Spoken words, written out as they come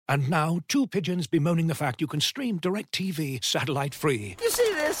And now, two pigeons bemoaning the fact you can stream DirecTV satellite-free. You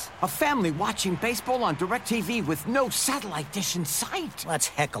see this? A family watching baseball on DirecTV with no satellite dish in sight. Let's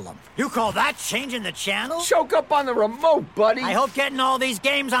heckle them. You call that changing the channel? Choke up on the remote, buddy. I hope getting all these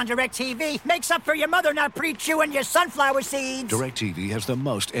games on DirecTV makes up for your mother not pre-chewing your sunflower seeds. DirecTV has the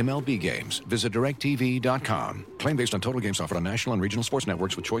most MLB games. Visit DirecTV.com. Claim based on total games offered on national and regional sports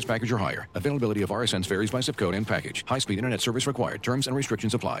networks with choice package or higher. Availability of RSNs varies by zip code and package. High-speed internet service required. Terms and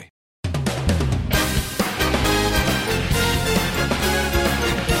restrictions apply.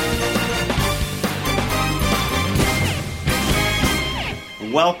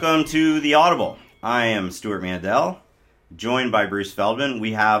 Welcome to the Audible. I am Stuart Mandel, joined by Bruce Feldman.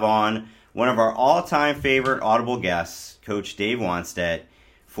 We have on one of our all-time favorite Audible guests, Coach Dave Wannstedt,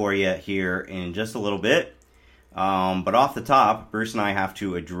 for you here in just a little bit. But off the top, Bruce and I have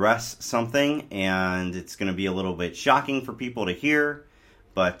to address something, and it's going to be a little bit shocking for people to hear,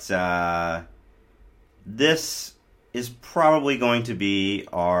 but this is probably going to be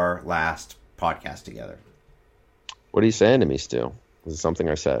our last podcast together. What are you saying to me, Stu? Is it something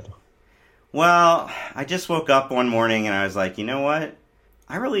I said? Well, I just woke up one morning and I was like, you know what?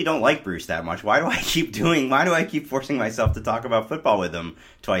 I really don't like Bruce that much. Why do I keep forcing myself to talk about football with him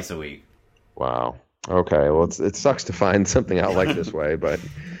twice a week? Wow. Okay. Well, it sucks to find something out like this way, but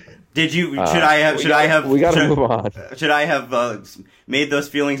did you? We got to move on. Should I have made those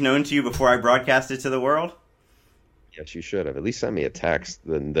feelings known to you before I broadcasted to the world? Yes, you should have. At least send me a text.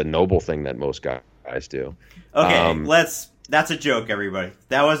 The noble thing that most guys do. Okay, That's a joke, everybody.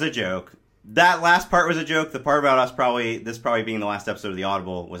 That was a joke. That last part was a joke. The part about us probably being the last episode of the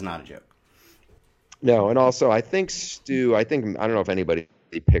Audible was not a joke. No, and also I think, Stu, I don't know if anybody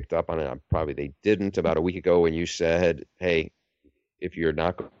picked up on it. Probably they didn't about a week ago when you said, hey, if you're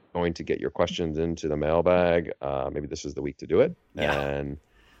not going to get your questions into the mailbag, maybe this is the week to do it. Yeah. And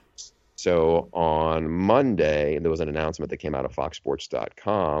so on Monday, there was an announcement that came out of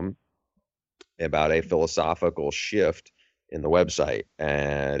foxsports.com about a philosophical shift in the website,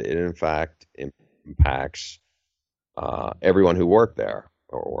 and it in fact impacts everyone who worked there,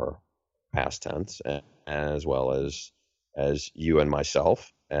 or past tense, as well as you and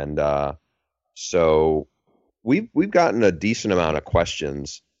myself. And so we've gotten a decent amount of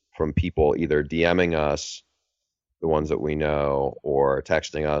questions from people either DMing us, the ones that we know, or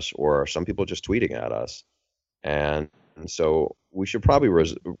texting us, or some people just tweeting at us. And so we should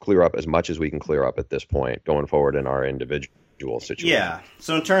probably clear up as much as we can clear up at this point going forward in our individual situation. Yeah.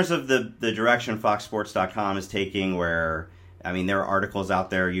 So in terms of the direction foxsports.com is taking, where, I mean, there are articles out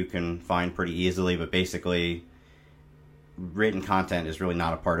there you can find pretty easily, but basically written content is really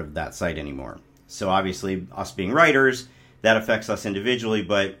not a part of that site anymore. So obviously, us being writers, that affects us individually,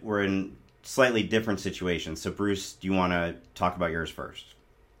 but we're in slightly different situations. So Bruce, do you want to talk about yours first?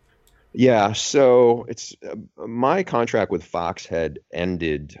 Yeah, so it's my contract with Fox had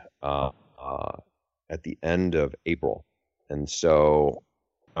ended at the end of April, and so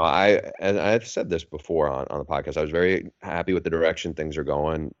I've said this before on the podcast. I was very happy with the direction things are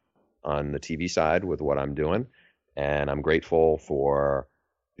going on the TV side with what I'm doing, and I'm grateful for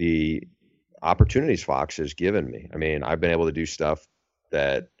the opportunities Fox has given me. I mean, I've been able to do stuff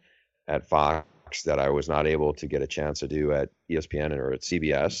that at Fox that I was not able to get a chance to do at ESPN or at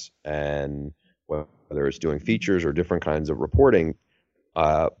CBS, and whether it's doing features or different kinds of reporting.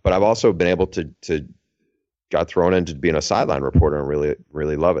 But I've also been able to got thrown into being a sideline reporter and really,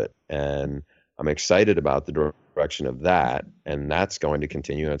 really love it. And I'm excited about the direction of that, and that's going to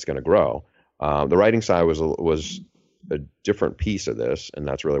continue and it's going to grow. The writing side was a different piece of this, and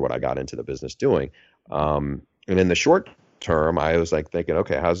that's really what I got into the business doing. And in the short term, I was like thinking,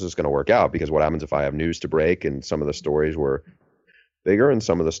 okay, how's this going to work out? Because what happens if I have news to break and some of the stories were bigger and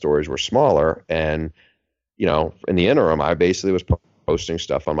some of the stories were smaller? And, you know, in the interim, I basically was posting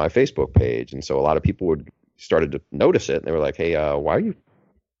stuff on my Facebook page. And so a lot of people started to notice it, and they were like, hey, why are you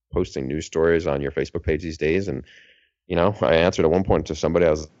posting news stories on your Facebook page these days? And, you know, I answered at one point to somebody, I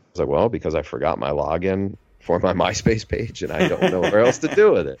was like, well, because I forgot my login for my MySpace page and I don't know where else to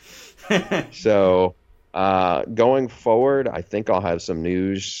do with it. So, going forward, I think I'll have some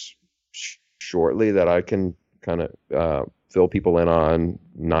news shortly that I can kind of fill people in on,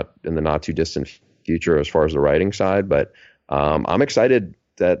 not in the not too distant future as far as the writing side. But I'm excited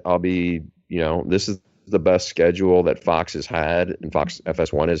that I'll be, you know, this is the best schedule that Fox has had and Fox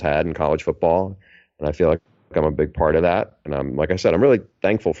FS1 has had in college football. And I feel like I'm a big part of that. And I'm, like I said, I'm really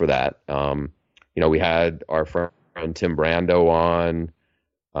thankful for that. You know, we had our friend Tim Brando on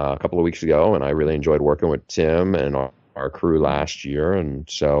a couple of weeks ago, and I really enjoyed working with Tim and our crew last year. And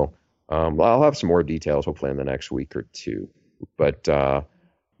so I'll have some more details hopefully in the next week or two. But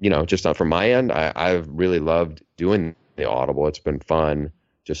just from my end, I've really loved doing the Audible. It's been fun.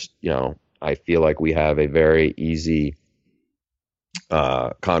 Just, I feel like we have a very easy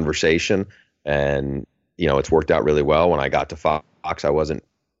conversation, and it's worked out really well. When I got to Fox, I wasn't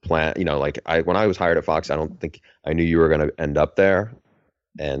when I was hired at Fox, I don't think I knew you were going to end up there.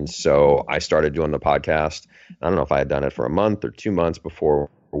 And so I started doing the podcast. I don't know if I had done it for a month or 2 months before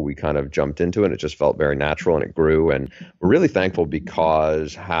we kind of jumped into it. It just felt very natural, and it grew. And we're really thankful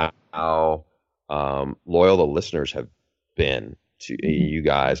because how loyal the listeners have been to you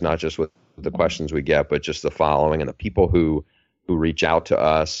guys, not just with the questions we get, but just the following and the people who reach out to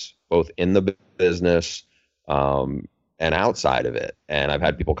us, both in the business and outside of it. And I've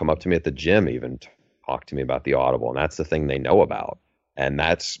had people come up to me at the gym, even talk to me about the Audible, and that's the thing they know about. And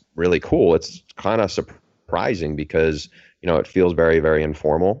that's really cool. It's kind of surprising because, it feels very, very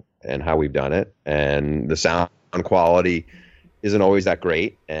informal in how we've done it. And the sound quality isn't always that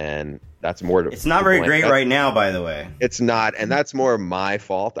great. And that's more. It's not very great right now, by the way. It's not. And that's more my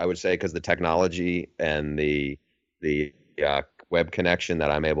fault, I would say, because the technology and the web connection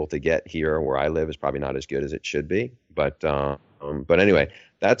that I'm able to get here where I live is probably not as good as it should be. But anyway,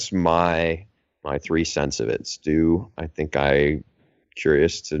 that's my 3 cents of it. Stu, I think I'm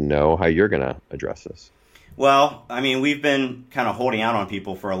curious to know how you're going to address this. Well, I mean, we've been kind of holding out on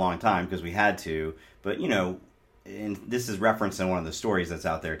people for a long time because we had to. But, and this is referenced in one of the stories that's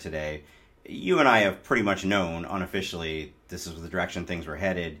out there today. You and I have pretty much known unofficially this is the direction things were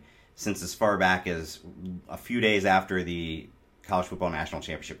headed since as far back as a few days after the College Football National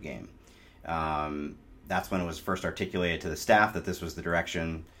Championship game. That's when it was first articulated to the staff that this was the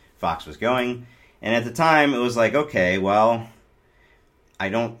direction Fox was going. And at the time, it was like, okay, well, I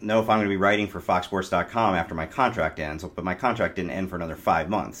don't know if I'm going to be writing for FoxSports.com after my contract ends, but my contract didn't end for another 5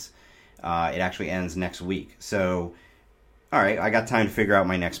 months. It actually ends next week. So, all right, I got time to figure out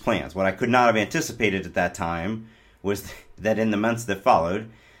my next plans. What I could not have anticipated at that time was that in the months that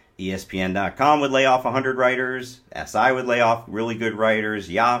followed, ESPN.com would lay off 100 writers, SI would lay off really good writers,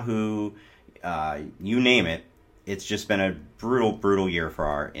 Yahoo, you name it. It's just been a brutal, brutal year for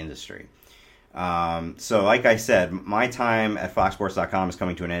our industry. So like I said, my time at FoxSports.com is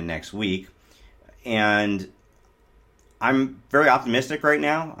coming to an end next week, and I'm very optimistic right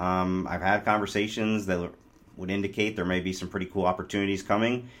now. I've had conversations that would indicate there may be some pretty cool opportunities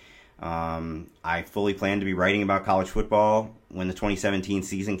coming. I fully plan to be writing about college football when the 2017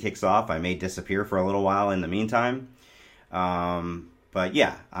 season kicks off. I may disappear for a little while in the meantime. But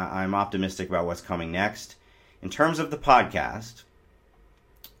yeah, I'm optimistic about what's coming next. In terms of the podcast,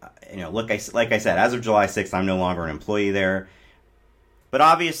 like I said, as of July 6th, I'm no longer an employee there. But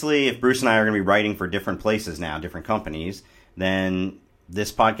obviously, if Bruce and I are going to be writing for different places now, different companies, then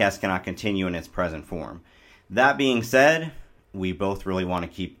this podcast cannot continue in its present form. That being said, we both really want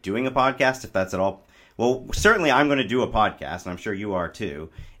to keep doing a podcast, if that's at all. Well, certainly I'm going to do a podcast, and I'm sure you are too.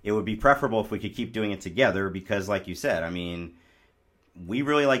 It would be preferable if we could keep doing it together because, like you said, I mean, we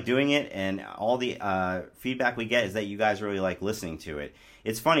really like doing it, and all the feedback we get is that you guys really like listening to it.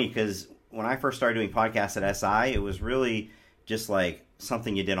 It's funny because when I first started doing podcasts at SI, it was really just like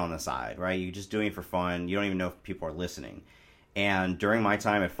something you did on the side, right? You're just doing it for fun. You don't even know if people are listening. And during my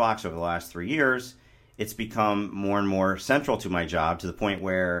time at Fox over the last 3 years, it's become more and more central to my job to the point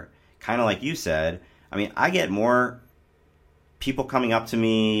where, kind of like you said, I mean, I get more people coming up to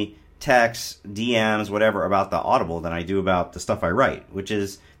me, texts, DMs, whatever, about the Audible than I do about the stuff I write, which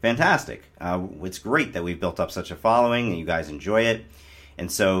is fantastic. It's great that we've built up such a following and you guys enjoy it.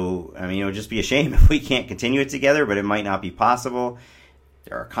 And so, I mean, it would just be a shame if we can't continue it together, but it might not be possible.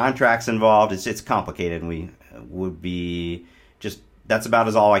 There are contracts involved. It's complicated, and we would be just, that's about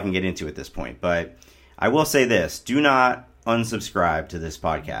as all I can get into at this point. But I will say this, do not unsubscribe to this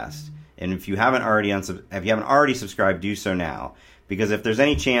podcast. And if you haven't already subscribed, do so now. Because if there's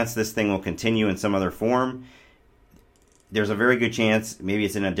any chance this thing will continue in some other form, there's a very good chance, maybe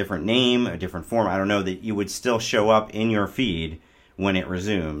it's in a different name, a different form, I don't know, that you would still show up in your feed when it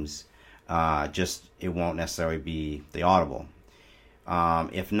resumes. Just, it won't necessarily be the Audible.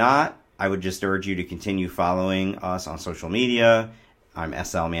 If not, I would just urge you to continue following us on social media. I'm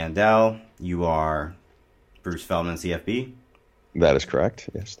SL Mandel. You are Bruce Feldman, CFB. That is correct.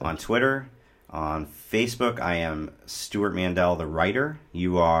 Yes. On Twitter. On Facebook, I am Stuart Mandel, the writer.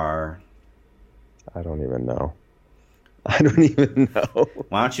 You are... I don't even know.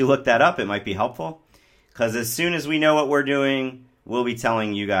 Why don't you look that up? It might be helpful. Because as soon as we know what we're doing, we'll be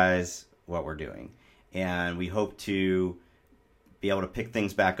telling you guys what we're doing. And we hope to be able to pick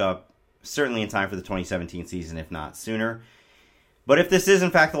things back up, certainly in time for the 2017 season, if not sooner. But if this is,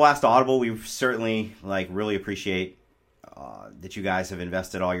 in fact, the last Audible, we certainly really appreciate that you guys have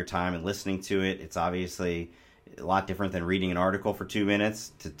invested all your time in listening to it. It's obviously a lot different than reading an article for 2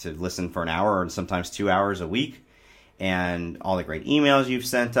 minutes to listen for an hour or sometimes 2 hours a week. And all the great emails you've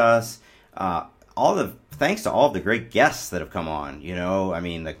sent us. Thanks to all of the great guests that have come on.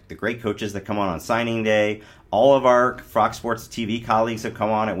 The great coaches that come on signing day. All of our Fox Sports TV colleagues have come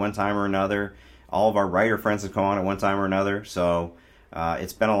on at one time or another. All of our writer friends have come on at one time or another. So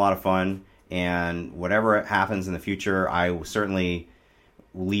it's been a lot of fun. And whatever happens in the future, I will certainly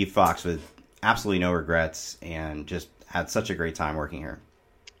leave Fox with absolutely no regrets and just had such a great time working here.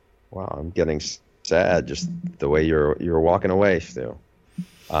 Wow, I'm getting sad just the way you're walking away, Stu.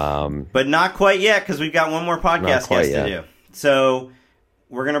 But not quite yet, because we've got one more podcast guest to do. So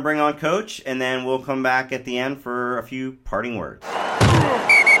we're going to bring on Coach, and then we'll come back at the end for a few parting words.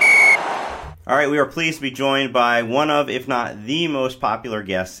 All right, we are pleased to be joined by one of, if not the most popular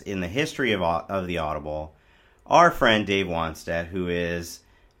guests in the history of the Audible, our friend Dave Wannstedt, who is...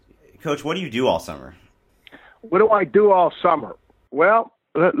 Coach, what do you do all summer? What do I do all summer? Well,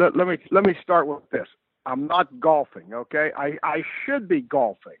 let me start with this. I'm not golfing, okay? I should be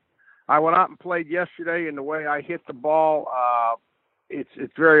golfing. I went out and played yesterday, and the way I hit the ball,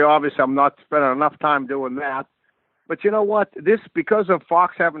 it's very obvious I'm not spending enough time doing that. But you know what? Because of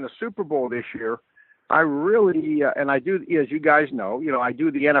Fox having the Super Bowl this year, I really, and I do, as you guys know, I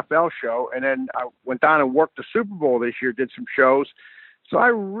do the NFL show, and then I went down and worked the Super Bowl this year, did some shows. So I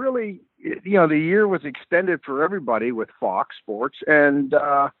really, the year was extended for everybody with Fox Sports, and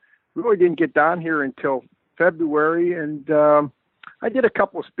really didn't get down here until February. And I did a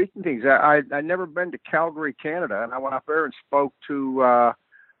couple of speaking things. I'd never been to Calgary, Canada, and I went up there and spoke to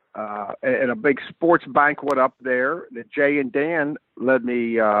at a big sports banquet up there that Jay and Dan led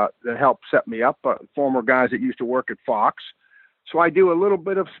me, that helped set me up, former guys that used to work at Fox. So I do a little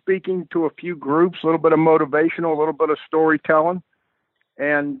bit of speaking to a few groups, a little bit of motivational, a little bit of storytelling.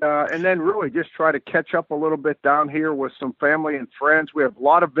 And then really just try to catch up a little bit down here with some family and friends. We have a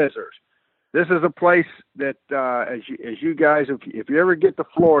lot of visitors. This is a place that, as you guys, if you ever get to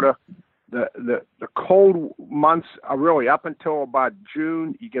Florida, the cold months are really up until about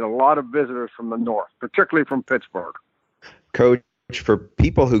June. You get a lot of visitors from the north, particularly from Pittsburgh. Coach, for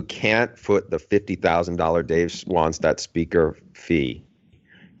people who can't foot the $50,000 Dave Wannstedt speaker fee,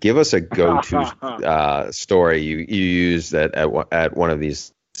 give us a go-to story you used at one of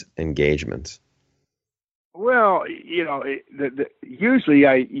these engagements. Well, usually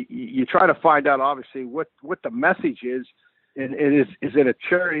you try to find out obviously what the message is, and is it a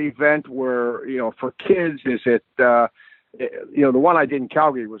charity event where for kids? Is it the one I did in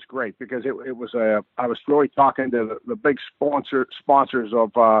Calgary was great because it was I was really talking to the big sponsors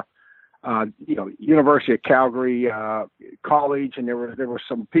of. University of Calgary College, and there were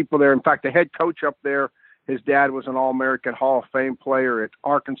some people there. In fact, the head coach up there, his dad was an All-American Hall of Fame player at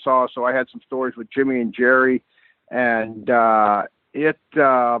Arkansas, so I had some stories with Jimmy and Jerry, and then I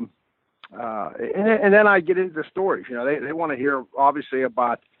get into the stories. They want to hear obviously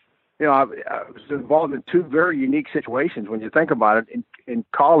about. I was involved in two very unique situations when you think about it. In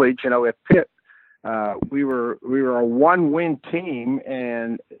college, at Pitt. We were a 1-win team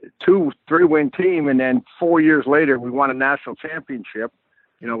and 2-3-win team, and then 4 years later we won a national championship.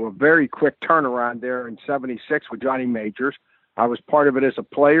 A very quick turnaround there in '76 with Johnny Majors. I was part of it as a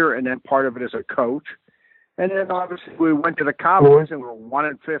player and then part of it as a coach. And then obviously we went to the Cowboys and we were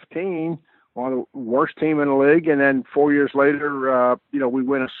 1-15, one of the worst team in the league. And then 4 years later, we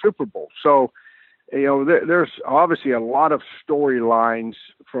win a Super Bowl. So, there's obviously a lot of storylines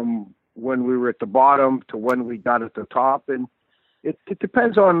from when we were at the bottom to when we got at the top, and it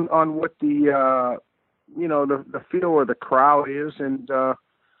depends on what the the feel of the crowd is, and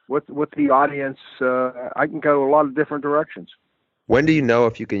what the audience. I can go a lot of different directions. When do you know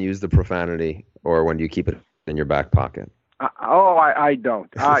if you can use the profanity, or when do you keep it in your back pocket? I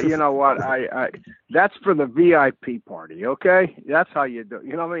don't. You know what? I that's for the VIP party. Okay, that's how you do.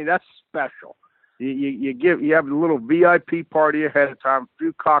 You know what I mean? That's special. You have a little VIP party ahead of time, a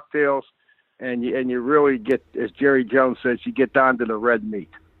few cocktails, and you really get, as Jerry Jones says, you get down to the red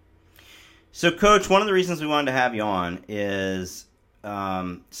meat. So, Coach, one of the reasons we wanted to have you on is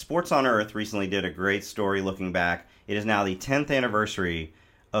Sports on Earth recently did a great story looking back. It is now the 10th anniversary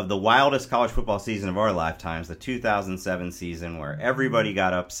of the wildest college football season of our lifetimes, the 2007 season, where everybody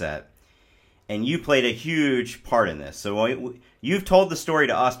got upset. And you played a huge part in this. So you've told the story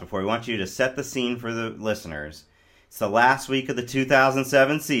to us before. We want you to set the scene for the listeners. It's the last week of the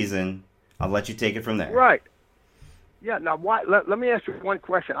 2007 season. I'll let you take it from there. Right. Yeah. Now, let me ask you one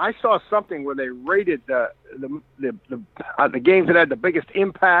question. I saw something where they rated the games that had the biggest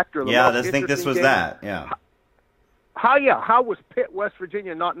impact, or the I think this was game. that. Yeah. How was Pitt, West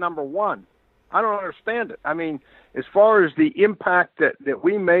Virginia, not number one? I don't understand it. I mean, as far as the impact that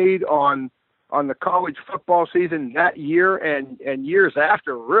we made on the college football season that year and years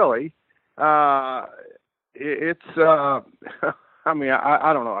after, really, it's. I mean,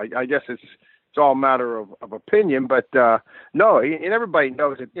 I don't know. I guess it's all a matter of opinion, but no, and everybody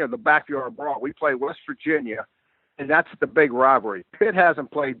knows that, the backyard brawl. We play West Virginia, and that's the big rivalry. Pitt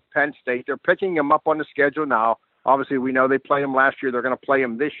hasn't played Penn State. They're picking them up on the schedule now. Obviously, we know they played them last year. They're going to play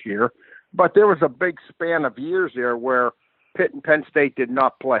them this year. But there was a big span of years there where Pitt and Penn State did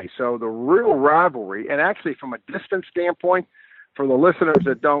not play. So the real rivalry, and actually from a distance standpoint, for the listeners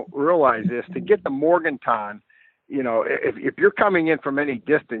that don't realize this, to get to Morgantown, if you're coming in from any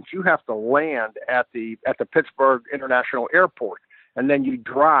distance, you have to land at the Pittsburgh International Airport, and then you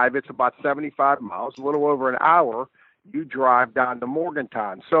drive. It's about 75 miles, a little over an hour. You drive down to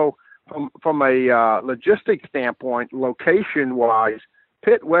Morgantown. So from a logistics standpoint, location-wise,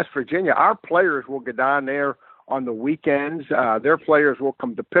 Pitt, West Virginia, our players will go down there on the weekends. Their players will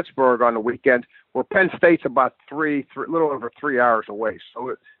come to Pittsburgh on the weekends, where Penn State's about a little over 3 hours away.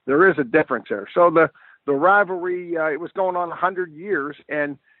 So there is a difference there. So the rivalry, it was going on 100 years.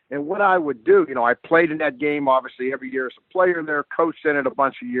 And what I would do, I played in that game, obviously, every year as a player there, coached in it a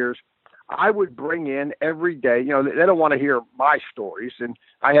bunch of years. I would bring in every day, they don't want to hear my stories. And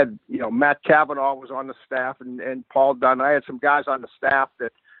I had, Matt Cavanaugh was on the staff and Paul Dunn. I had some guys on the staff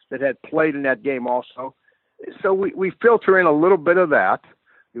that had played in that game also. So we filter in a little bit of that.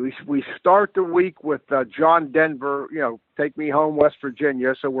 We start the week with John Denver, Take Me Home, West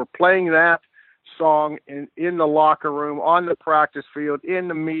Virginia. So we're playing that song in the locker room, on the practice field, in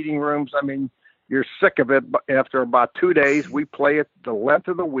the meeting rooms. I mean, you're sick of it. But after about 2 days, we play it the length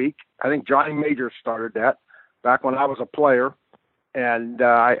of the week. I think Johnny Major started that back when I was a player, and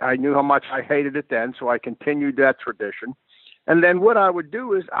I knew how much I hated it then, so I continued that tradition. And then what I would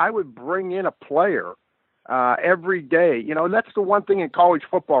do is I would bring in a player every day. And that's the one thing in college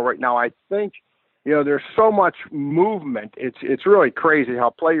football right now. I think, there's so much movement. It's really crazy how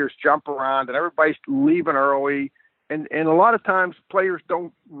players jump around and everybody's leaving early. And a lot of times players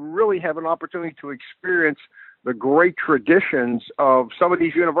don't really have an opportunity to experience the great traditions of some of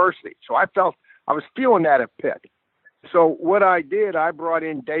these universities. So I was feeling that at Pitt. So what I did, I brought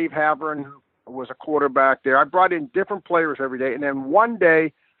in Dave Havern, who was a quarterback there. I brought in different players every day. And then one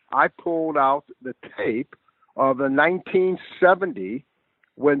day I pulled out the tape of the 1970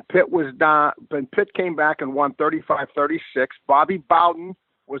 when Pitt came back and won 35-36. Bobby Bowden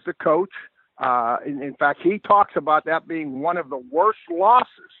was the coach. In fact, he talks about that being one of the worst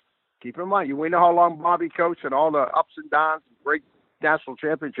losses. Keep in mind, we know how long Bobby coached and all the ups and downs and great national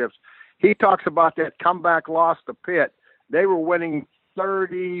championships. He talks about that comeback loss to Pitt. They were winning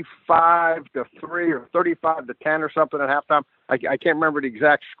 35-3 or 35-10 or something at halftime. I can't remember the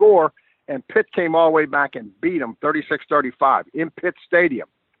exact score. And Pitt came all the way back and beat them 36-35 in Pitt Stadium.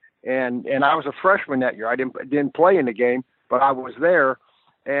 And I was a freshman that year. I didn't play in the game, but I was there.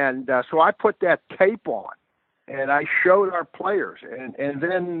 And so I put that tape on, and I showed our players. And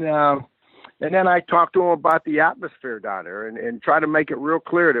then I talked to them about the atmosphere down there and try to make it real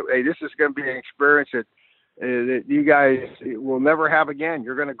clear that, hey, this is going to be an experience that you guys will never have again.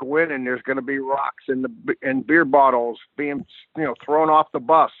 You're going to go in and there's going to be rocks and beer bottles being thrown off the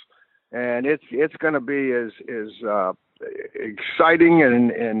bus, and it's going to be as exciting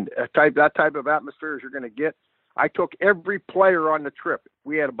and that type of atmosphere as you're going to get. I took every player on the trip.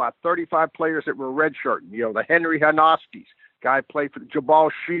 We had about 35 players that were redshirting. The Henry Hanoskis, guy played for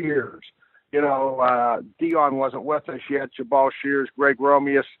Jabal Shears. Dion wasn't with us yet. Jabal Shears, Greg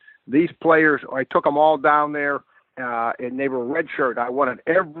Romeus. These players, I took them all down there, and they were redshirt. I wanted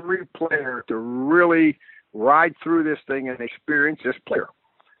every player to really ride through this thing and experience this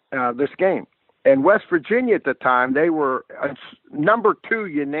game. And West Virginia at the time, they were number 2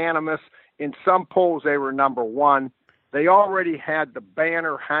 unanimous. In some polls, they were number 1. They already had the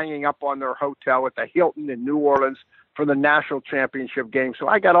banner hanging up on their hotel at the Hilton in New Orleans for the national championship game. So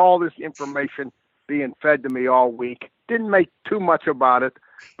I got all this information being fed to me all week. Didn't make too much about it,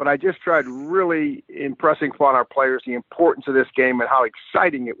 but I just tried really impressing upon our players the importance of this game and how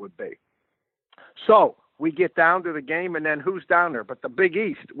exciting it would be. So we get down to the game, and then who's down there? But the Big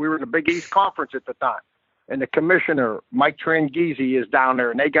East. We were in the Big East Conference at the time. And the commissioner, Mike Tranghese, is down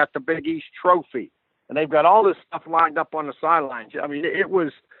there, and they got the Big East trophy. And they've got all this stuff lined up on the sidelines. I mean, it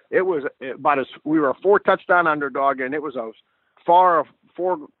was about we were a 4-touchdown underdog, and it was a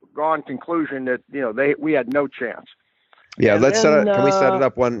foregone conclusion that, we had no chance. Yeah, can we set it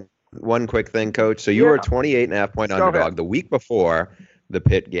up one quick thing, Coach? So you were a 28.5 point underdog. The week before the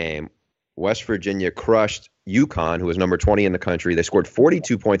Pitt game, West Virginia crushed UConn, who was number 20 in the country. They scored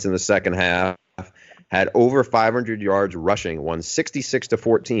 42 points in the second half, had over 500 yards rushing, won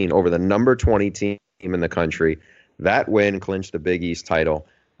 66-14 over the number 20 team in the country. That win clinched the Big East title.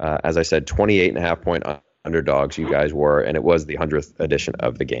 As I said, 28.5-point underdogs you guys were, and it was the 100th edition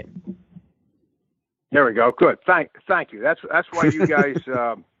of the game. There we go. Good. Thank you. That's why you guys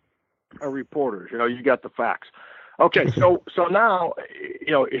are reporters. You got the facts. Okay, so now,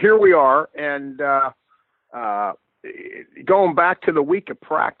 here we are, and going back to the week of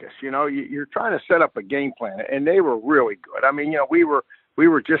practice, you're trying to set up a game plan, and they were really good. I mean, we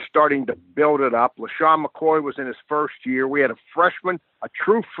were just starting to build it up. LaShawn McCoy was in his first year. We had a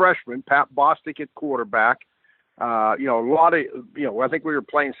true freshman, Pat Bostic at quarterback. A lot of, I think we were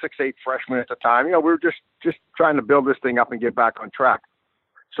playing 6'8" freshmen at the time. We were just trying to build this thing up and get back on track.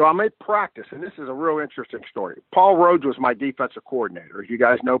 So I'm at practice, and this is a real interesting story. Paul Rhodes was my defensive coordinator. As you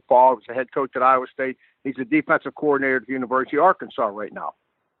guys know, Paul was the head coach at Iowa State. He's the defensive coordinator at the University of Arkansas right now.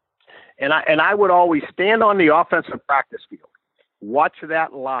 And I would always stand on the offensive practice field, watch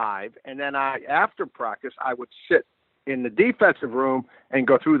that live, and then after practice, I would sit in the defensive room and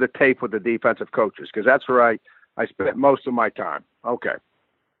go through the tape with the defensive coaches, because that's where I spent most of my time. Okay.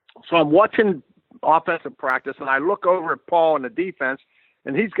 So I'm watching offensive practice, and I look over at Paul in the defense,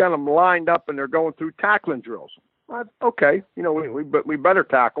 and he's got them lined up, and they're going through tackling drills. Okay, we better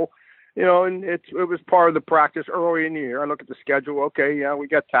tackle, and it was part of the practice early in the year. I look at the schedule. Okay, yeah, we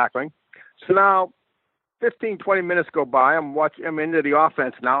got tackling. So now 15, 20 minutes go by. I'm into the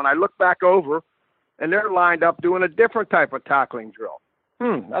offense now, and I look back over, and they're lined up doing a different type of tackling drill.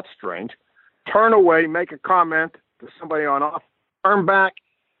 That's strange. Turn away, make a comment to somebody on off, turn back.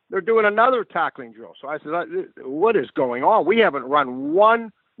 They're doing another tackling drill. So I said, what is going on? We haven't run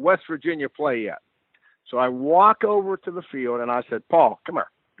one West Virginia play yet. So I walk over to the field, and I said, Paul, come here.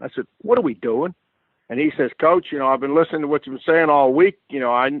 I said, what are we doing? And he says, Coach, I've been listening to what you've been saying all week.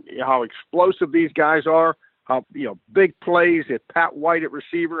 How explosive these guys are, how, big plays at Pat White at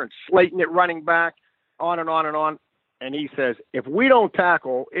receiver and Slayton at running back, on and on and on. And he says, if we don't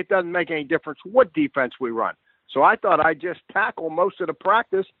tackle, it doesn't make any difference what defense we run. So I thought I'd just tackle most of the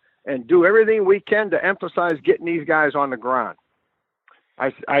practice and do everything we can to emphasize getting these guys on the ground.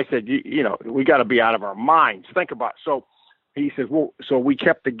 I said, we got to be out of our minds. Think about it. So he says, well, so we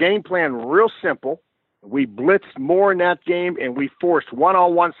kept the game plan real simple. We blitzed more in that game, and we forced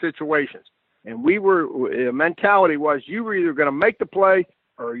one-on-one situations. And the mentality was you were either going to make the play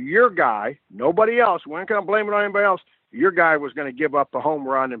or your guy, nobody else, we weren't going to blame it on anybody else, your guy was going to give up the home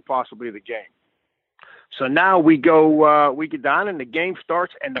run and possibly the game. So now we get down, and the game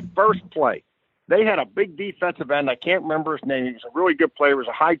starts, and the first play, they had a big defensive end. I can't remember his name. He was a really good player. He was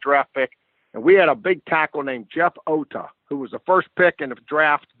a high draft pick. And we had a big tackle named Jeff Ota, who was the first pick in the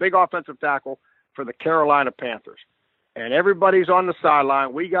draft, big offensive tackle for the Carolina Panthers. And everybody's on the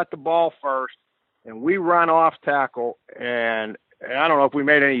sideline. We got the ball first, and we run off tackle, and I don't know if we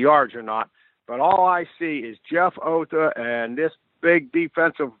made any yards or not, but all I see is Jeff Ota and this big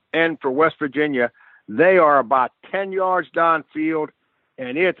defensive end for West Virginia. They are about 10 yards downfield,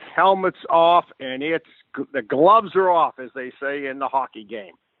 and it's helmets off, and the gloves are off, as they say in the hockey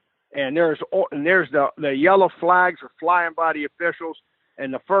game. And there's the yellow flags are flying by the officials.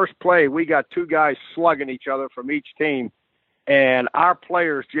 And the first play, we got two guys slugging each other from each team, and our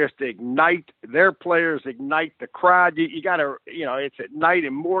players just ignite. Their players ignite the crowd. You got to, it's at night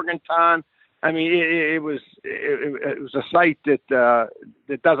in Morgantown. I mean, it was a sight that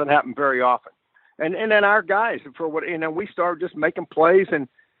doesn't happen very often. And then our guys and then we started just making plays, and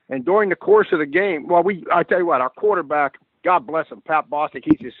during the course of the game, I tell you what, our quarterback, God bless him, Pat Bostic,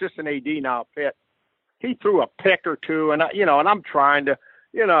 he's the assistant AD now at Pitt. He threw a pick or two, and I'm trying to,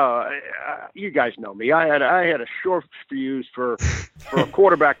 you guys know me. I had a short fuse for a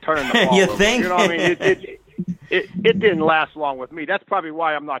quarterback turning the ball you over. think? I mean, it didn't last long with me. That's probably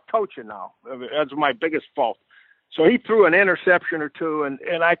why I'm not coaching now. That's my biggest fault. So he threw an interception or two,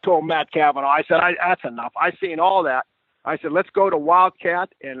 and I told Matt Cavanaugh, I said, that's enough. I seen all that. I said, let's go to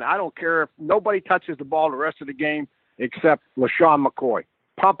Wildcat, and I don't care if nobody touches the ball the rest of the game except LaShawn McCoy.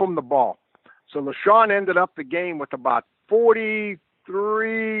 Pump him the ball. So LaShawn ended up the game with about 43,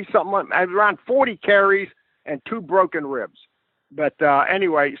 around 40 carries and 2 broken ribs. But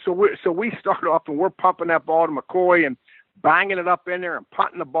anyway, so we start off, and we're pumping that ball to McCoy and banging it up in there and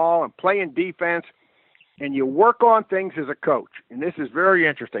punting the ball and playing defense. And you work on things as a coach. And this is very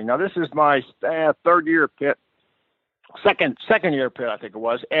interesting. Now, this is my third year at Pitt, second year at Pitt, I think it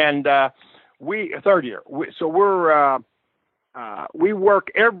was. And third year. We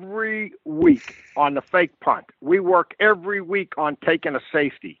work every week on the fake punt. We work every week on taking a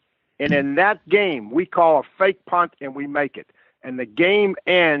safety. And in that game, we call a fake punt and we make it. And the game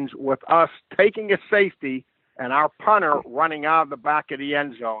ends with us taking a safety and our punter running out of the back of the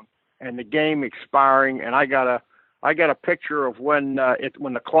end zone and the game expiring. And I got a picture of when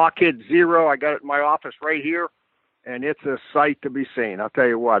the clock hit 0. I got it in my office right here, and it's a sight to be seen. I'll tell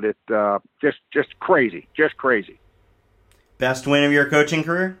you what, it just crazy, just crazy. Best win of your coaching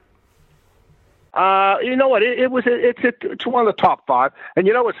career? You know what? It's one of the top 5. And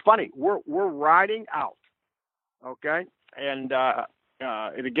you know what's funny? We're riding out, okay, and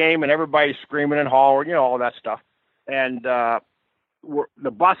in a game, and everybody's screaming and hollering, all that stuff, and the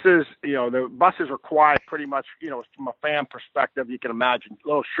buses are quiet pretty much, from a fan perspective. You can imagine a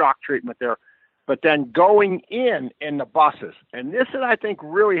little shock treatment there, but then going in the buses, and this I think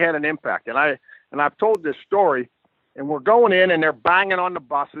really had an impact. And I've told this story. And we're going in, and they're banging on the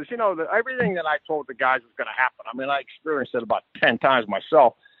buses. Everything that I told the guys was going to happen. I mean, I experienced it about 10 times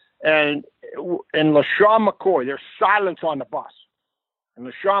myself. And LaShawn McCoy, there's silence on the bus. And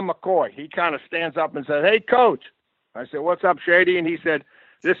LaShawn McCoy, he kind of stands up and says, "Hey, Coach." I said, "What's up, Shady?" And he said,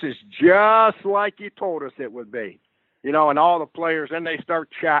 "This is just like you told us it would be." And all the players, then they start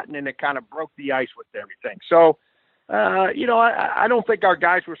chatting, and it kind of broke the ice with everything. So, I don't think our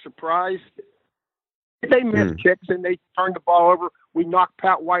guys were surprised. They missed kicks and they turned the ball over. We knocked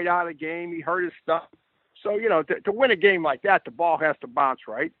Pat White out of the game. He hurt his stuff. So, to win a game like that, the ball has to bounce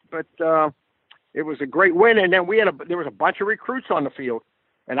right. But it was a great win. And then there was a bunch of recruits on the field.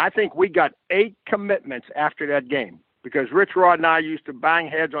 And I think we got 8 commitments after that game because Rich Rod and I used to bang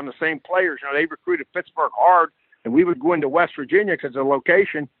heads on the same players. They recruited Pittsburgh hard, and we would go into West Virginia because of the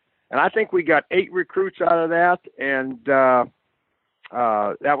location. And I think we got 8 recruits out of that. And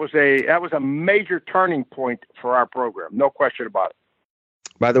that was a major turning point for our program, no question about it.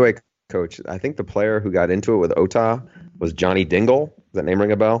 By the way, Coach, I think the player who got into it with Otah was Johnny Dingle. Does that name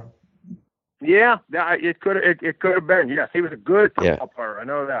ring a bell? Yeah, it could have been. Yes, he was a good football player. I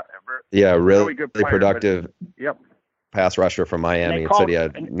know that. Yeah, really good player, productive. Yep. Pass rusher from Miami. It said he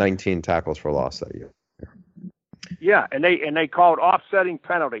had 19 tackles for loss that year. Yeah, and they called offsetting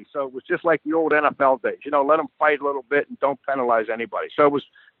penalties, so it was just like the old NFL days. Let them fight a little bit and don't penalize anybody. So it was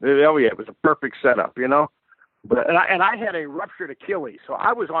a perfect setup, But and I had a ruptured Achilles, so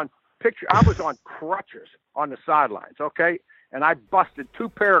I was on crutches on the sidelines, okay, and I busted 2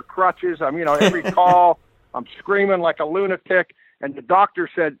 pair of crutches. Every call, I'm screaming like a lunatic, and the doctor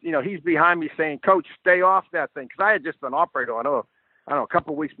said, he's behind me saying, "Coach, stay off that thing," because I had just been operated on. I don't know, a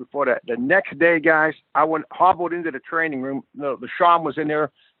couple of weeks before that. The next day, guys, I hobbled into the training room. LaShawn was in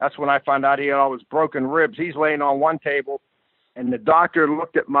there. That's when I found out he had all his broken ribs. He's laying on one table, and the doctor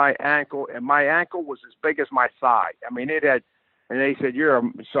looked at my ankle, and my ankle was as big as my thigh. I mean, it had, and they said,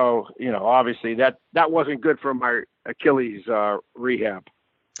 obviously that wasn't good for my Achilles rehab.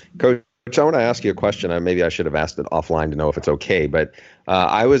 Coach, I want to ask you a question. Maybe I should have asked it offline to know if it's okay, but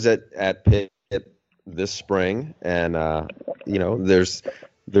I was at Pitt this spring, and there's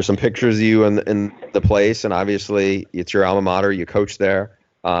some pictures of you in the place, and obviously it's your alma mater. You coach there.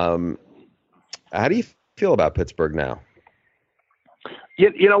 How do you feel about Pittsburgh now?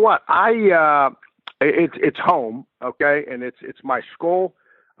 You know what? It's home, okay, and it's my school.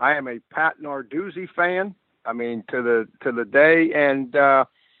 I am a Pat Narduzzi fan. I mean, to the day, and I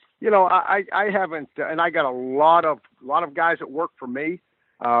haven't, and I got a lot of guys that work for me.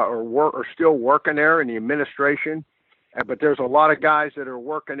 Or still working there in the administration, but there's a lot of guys that are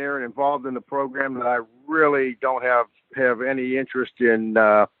working there and involved in the program that I really don't have any interest in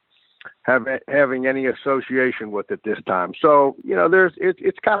having any association with at this time. So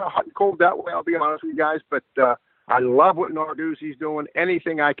it's kind of hot and cold that way. I'll be honest with you guys, but I love what Narduzzi's doing.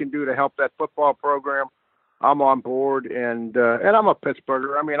 Anything I can do to help that football program, I'm on board, and I'm a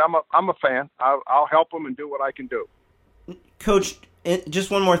Pittsburgher. I mean, I'm a fan. I'll help them and do what I can do. Coach,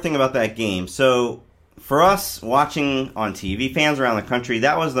 just one more thing about that game. So, for us watching on TV, fans around the country,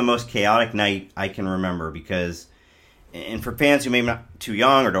 that was the most chaotic night I can remember because, and for fans who may be not too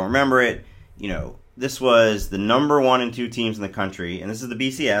young or don't remember it, this was the number 1 and 2 teams in the country, and this is the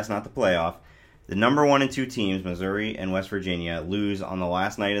BCS, not the playoff. The number 1 and 2 teams, Missouri and West Virginia, lose on the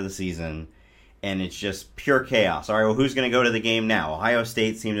last night of the season, and it's just pure chaos. All right, well, who's going to go to the game now? Ohio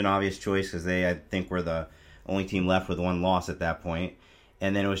State seemed an obvious choice because they, I think, were the only team left with 1 loss at that point.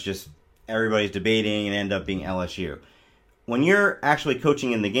 And then it was just everybody's debating and ended up being LSU. When you're actually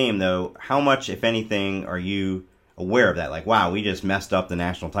coaching in the game, though, how much, if anything, are you aware of that? Like, wow, we just messed up the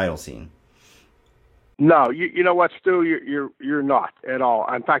national title scene. No, you know what, Stu? You're not at all.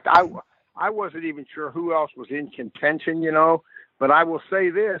 In fact, I wasn't even sure who else was in contention, But I will say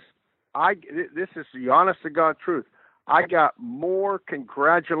this: this is the honest to God truth. I got more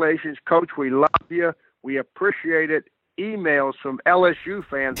congratulations, Coach. We love you. We appreciate it. Emails from LSU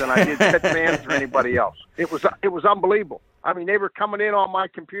fans than I did Pitt fans or anybody else. It was unbelievable. I mean, they were coming in on my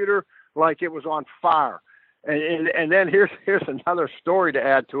computer like it was on fire. And then here's another story to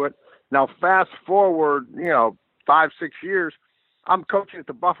add to it. Now, fast forward, 5-6 years, I'm coaching at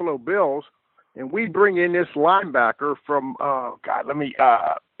the Buffalo Bills, and we bring in this linebacker from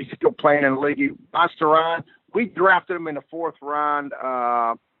he's still playing in the league, Wannstedt. We drafted him in the 4th round.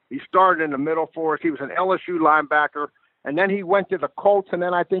 He started in the middle for us. He was an LSU linebacker, and then he went to the Colts, and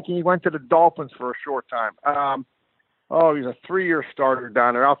then I think he went to the Dolphins for a short time. He's a 3-year starter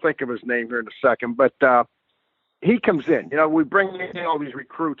down there. I'll think of his name here in a second, but he comes in. We bring in all these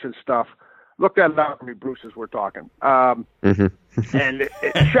recruits and stuff. Look that up for me, Bruce, as we're talking. And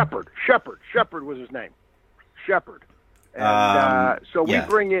Shepard was his name. Shepard. And so yeah.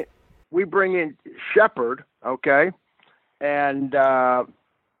 we bring in Shepard, okay? And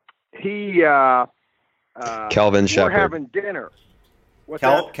Kelvin Shepard. We're having dinner.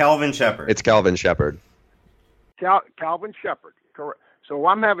 Calvin Shepard. It's Calvin Shepard. Calvin Shepard, correct. So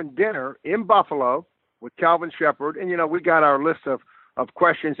I'm having dinner in Buffalo with Calvin Shepard, and we got our list of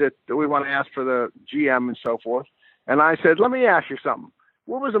questions that we want to ask for the GM and so forth. And I said, let me ask you something.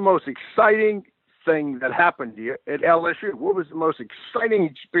 What was the most exciting thing that happened to you at LSU? What was the most exciting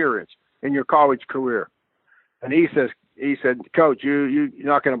experience in your college career? And he said, Coach, you're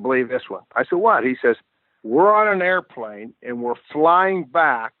not going to believe this one. I said, what? He says, we're on an airplane and we're flying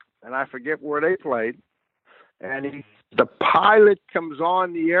back, and I forget where they played. And the pilot comes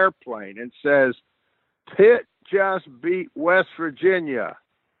on the airplane and says, Pitt just beat West Virginia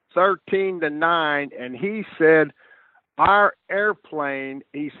 13-9. And he said, our airplane,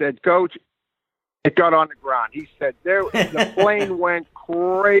 he said, Coach, it got on the ground. He said, the plane went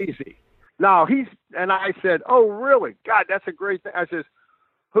crazy. Now and I said, oh, really? God, that's a great thing. I says,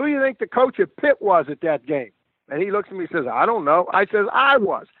 who do you think the coach at Pitt was at that game? And he looks at me and says, I don't know. I says, I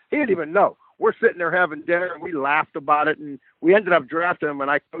was. He didn't even know. We're sitting there having dinner, and we laughed about it, and we ended up drafting him, and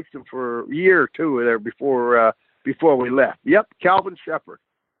I coached him for a year or two there before we left. Yep, Calvin Shepard.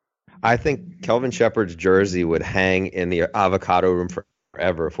 I think Calvin Shepard's jersey would hang in the avocado room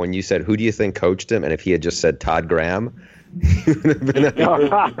forever. If when you said, who do you think coached him? And if he had just said Todd Graham, he would have been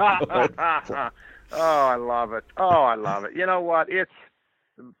Oh, I love it. You know what?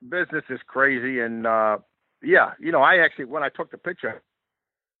 Business is crazy. And, I actually, when I took the picture,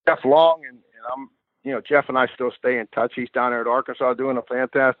 Jeff Long and I'm, Jeff and I still stay in touch. He's down there at Arkansas doing a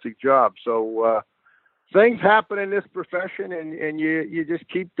fantastic job. So things happen in this profession, and you just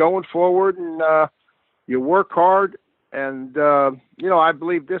keep going forward, and you work hard. And I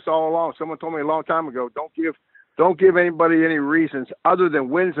believe this all along. Someone told me a long time ago, don't give anybody any reasons other than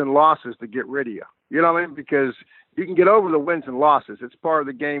wins and losses to get rid of you. You know what I mean? Because you can get over the wins and losses. It's part of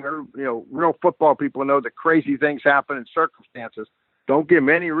the game. Real football people know that crazy things happen in circumstances. Don't give them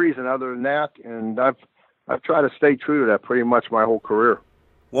any reason other than that, and I've tried to stay true to that pretty much my whole career.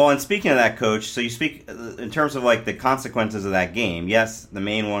 Well, and speaking of that, Coach, so you speak in terms of like the consequences of that game. Yes, the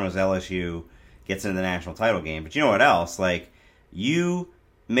main one was LSU gets into the national title game, but you know what else? Like, you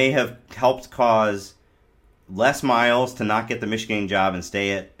may have helped cause Les Miles to not get the Michigan job and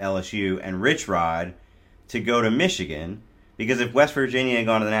stay at LSU, and Rich Rod to go to Michigan, because if West Virginia had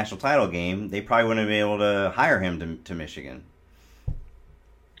gone to the national title game, they probably wouldn't have been able to hire him to Michigan.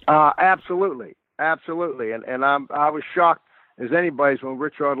 Absolutely. And I was shocked as anybody's when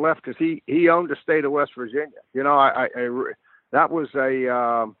Richard left, because he owned the state of West Virginia. That was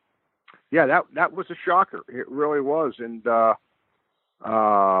a shocker. It really was. And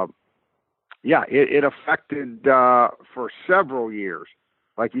it affected for several years,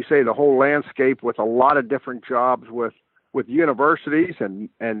 like you say, the whole landscape with a lot of different jobs with universities, and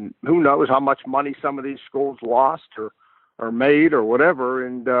who knows how much money some of these schools lost or made or whatever.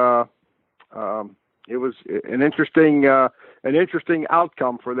 And it was an interesting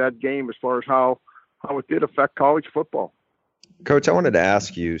outcome for that game as far as how it did affect college football. Coach, I wanted to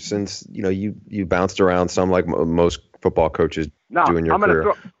ask you, since you bounced around some like most football coaches do in your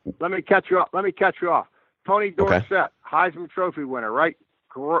career. Let me catch you off. Tony Dorsett, Heisman Trophy winner, right?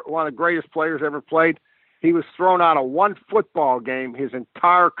 One of the greatest players ever played. He was thrown out of one football game his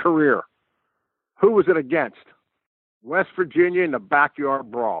entire career. Who was it against? West Virginia in the backyard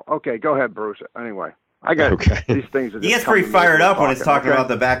brawl. Okay, go ahead, Bruce. Anyway, I got these things. He gets pretty fired up when it's talking about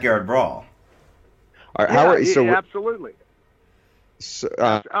the backyard brawl. Absolutely. So,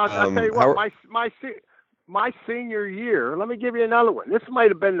 I'll tell you what. My senior year. Let me give you another one. This might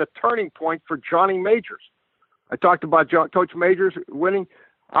have been the turning point for Johnny Majors. I talked about Coach Majors winning.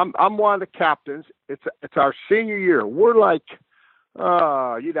 I'm one of the captains. It's our senior year. We're like,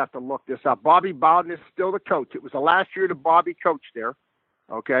 you'd have to look this up. Bobby Bowden is still the coach. It was the last year that Bobby coached there.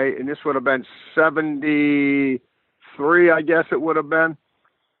 Okay, and this would have been 73, I guess it would have been.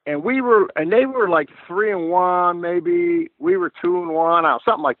 And they were like 3-1, maybe. We were 2-1,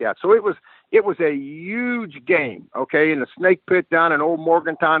 something like that. So it was a huge game, okay, in the Snake Pit down in Old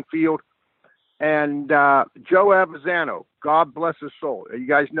Morgantown Field. And Joe Avisano, God bless his soul. You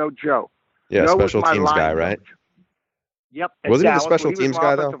guys know Joe. Yeah, Joe special teams guy, right? Yep. Wasn't he the special teams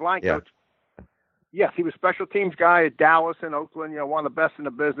guy, though? Yeah. Coach. Yes, he was special teams guy at Dallas and Oakland, one of the best in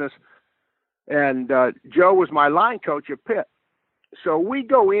the business. And Joe was my line coach at Pitt. So we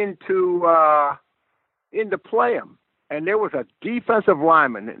go into play him, and there was a defensive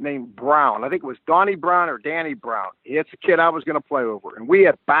lineman named Brown. I think it was Donnie Brown or Danny Brown. It's a kid I was going to play over, and we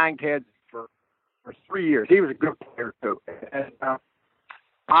had banged heads for 3 years. He was a good player too. And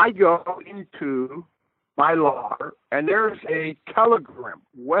I go into my locker, and there's a telegram,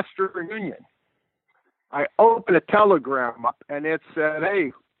 Western Union. I open a telegram up, and it said,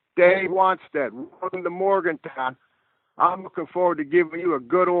 "Hey, Dave Wannstedt, welcome to Morgantown. I'm looking forward to giving you a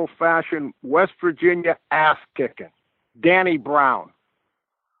good old-fashioned West Virginia ass-kicking. Danny Brown."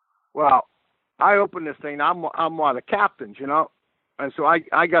 Well, I opened this thing. I'm one of the captains, And so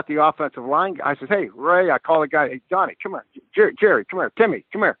I got the offensive line. I said, "Hey, Ray," I call the guy, "Hey, Donnie, come here. Jerry, come here. Timmy,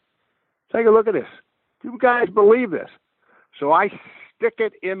 come here. Take a look at this. Do you guys believe this?" So I stick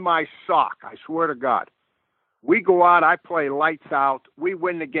it in my sock. I swear to God. We go out. I play lights out. We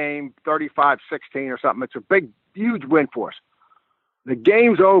win the game 35-16 or something. It's a big, huge win for us. The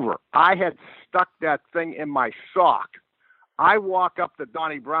game's over. I had stuck that thing in my sock. I walk up to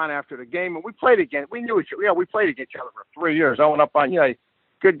Donnie Brown after the game, and we played again. We knew each other. We played against each other for 3 years. I went up on,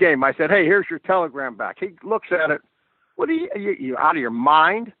 good game. I said, "Hey, here's your telegram back." He looks at it. "What are you out of your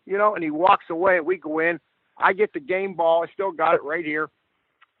mind?" And he walks away, and we go in. I get the game ball. I still got it right here.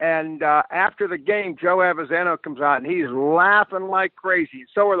 And after the game, Joe Avisano comes out, and he's laughing like crazy.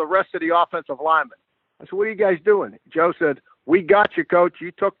 So are the rest of the offensive linemen. I said, "What are you guys doing?" Joe said, "We got you, Coach. You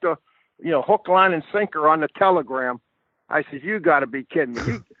took the, hook, line, and sinker on the telegram." I said, "You got to be kidding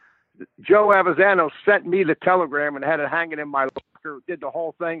me." Joe Avisano sent me the telegram and had it hanging in my locker, did the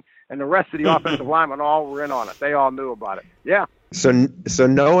whole thing, and the rest of the offensive linemen all were in on it. They all knew about it. Yeah. So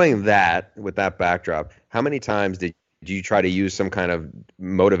knowing that, with that backdrop, how many times did you try to use some kind of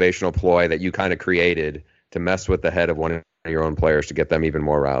motivational ploy that you kind of created to mess with the head of one of your own players to get them even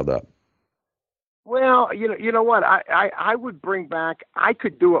more riled up? Well, you know what? I would bring back, I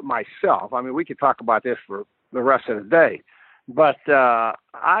could do it myself. I mean, we could talk about this for the rest of the day. But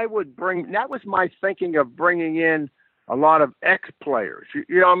I would that was my thinking of bringing in a lot of ex-players. You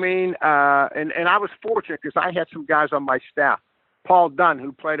know what I mean? And I was fortunate because I had some guys on my staff. Paul Dunn,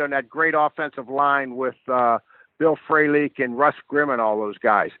 who played on that great offensive line with Bill Fralick and Russ Grimm and all those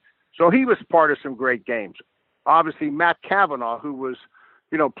guys. So he was part of some great games. Obviously, Matt Cavanaugh, who was,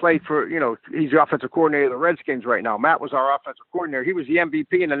 played for, he's the offensive coordinator of the Redskins right now. Matt was our offensive coordinator. He was the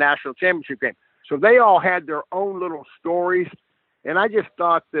MVP in the national championship game. So they all had their own little stories. And I just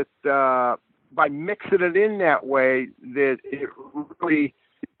thought that by mixing it in that way, that it really,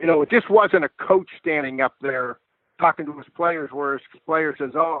 it just wasn't a coach standing up there talking to his players, where his player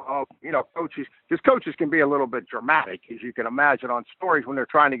says, coaches, because coaches can be a little bit dramatic, as you can imagine, on stories when they're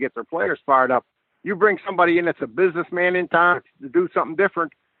trying to get their players fired up. You bring somebody in that's a businessman in town to do something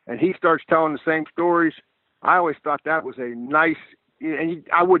different, and he starts telling the same stories. I always thought that was a nice, and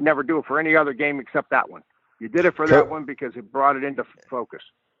I would never do it for any other game except that one. You did it for that one because it brought it into focus.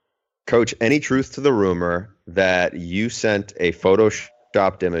 Coach, any truth to the rumor that you sent a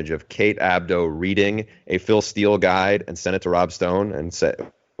photoshopped image of Kate Abdo reading a Phil Steele guide and sent it to Rob Stone and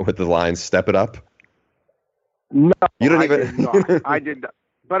said with the lines, "Step it up"? No, you don't I did not.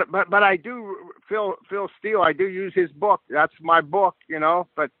 But I do, Phil Steele, I do use his book. That's my book,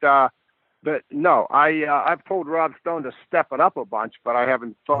 but no, I've told Rob Stone to step it up a bunch, but I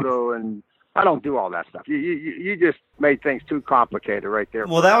haven't and I don't do all that stuff. You just made things too complicated right there.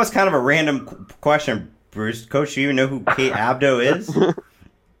 Well, that was kind of a random question, Bruce. Coach, do you know who Kate Abdo is? No,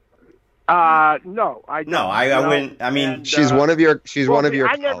 I don't. No, I wouldn't. I mean, and, she's one of your. She's one of your.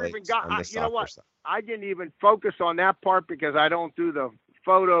 I never even got. You know what? Stuff. I didn't even focus on that part because I don't do the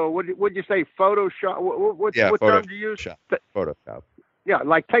photo. Would you say Photoshop? What term do you use? Photoshop. Yeah,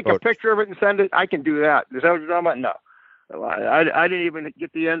 like take a picture of it and send it. I can do that. Is that what you're talking about? No. I didn't even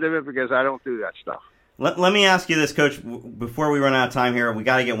get the end of it because I don't do that stuff. Let me ask you this, Coach. Before we run out of time here, we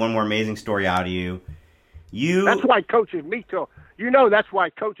got to get one more amazing story out of you. That's why coaches meet till. That's why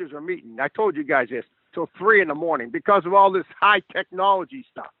coaches are meeting. I told you guys this. till 3 in the morning because of all this high technology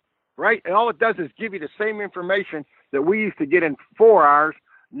stuff, right? And all it does is give you the same information that we used to get in 4 hours.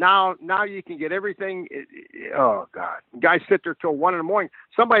 Now you can get everything. Oh God, guys sit there till 1 in the morning.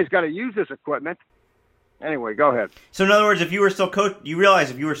 Somebody's got to use this equipment. Anyway, go ahead. So in other words, if you were still you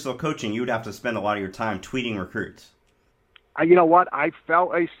realize if you were still coaching, you would have to spend a lot of your time tweeting recruits. You know what? How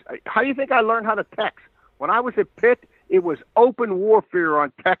do you think I learned how to text? When I was at Pitt, it was open warfare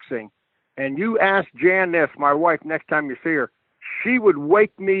on texting. And you ask Jan this, my wife, next time you see her, she would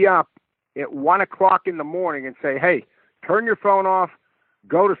wake me up at 1 o'clock in the morning and say, hey, turn your phone off,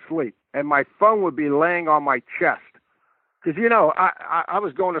 go to sleep. And my phone would be laying on my chest. Because, I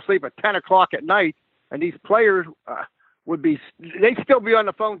was going to sleep at 10 o'clock at night, and these players they'd still be on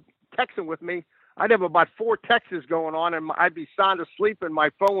the phone texting with me. I'd have about 4 texts going on, and I'd be sound asleep, and my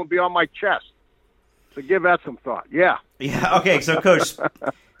phone would be on my chest. So give that some thought. Yeah. Yeah. Okay. So, Coach,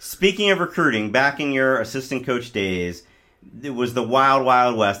 speaking of recruiting, back in your assistant coach days, it was the wild,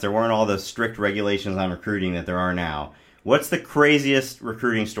 wild west. There weren't all the strict regulations on recruiting that there are now. What's the craziest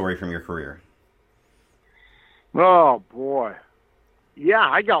recruiting story from your career? Oh boy. Yeah,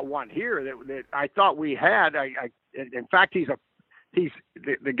 I got one here that I thought we had. In fact,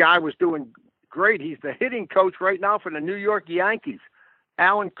 the guy was doing great. He's the hitting coach right now for the New York Yankees,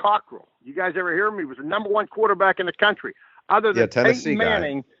 Alan Cockrell. You guys ever hear him? He was the number 1 quarterback in the country. Other than Tennessee Peyton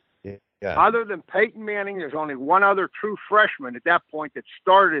Manning, Other than Peyton Manning, there's only one other true freshman at that point that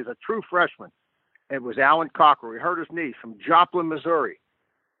started as a true freshman. It was Alan Cockrell. He hurt his knee from Joplin, Missouri.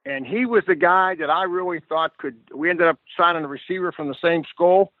 And he was the guy that I really thought we ended up signing a receiver from the same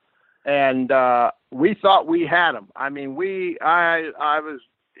school. And we thought we had him. I mean,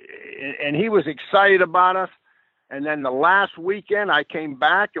 and he was excited about us. And then the last weekend I came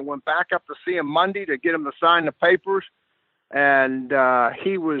back and went back up to see him Monday to get him to sign the papers. And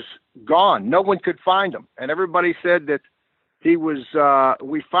he was gone. No one could find him. And everybody said that he was,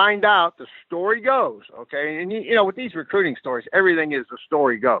 we find out, the story goes, okay? And, with these recruiting stories, everything is the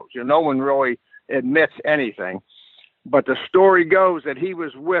story goes. No one really admits anything. But the story goes that he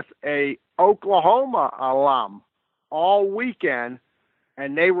was with a Oklahoma alum all weekend,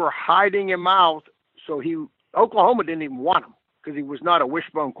 and they were hiding him out. So Oklahoma didn't even want him because he was not a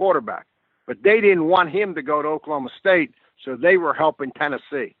wishbone quarterback. But they didn't want him to go to Oklahoma State, so they were helping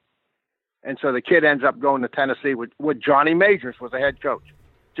Tennessee. And so the kid ends up going to Tennessee with Johnny Majors was the head coach.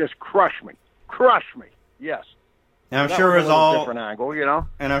 Just crush me. Yes. And I'm sure it was all different angle,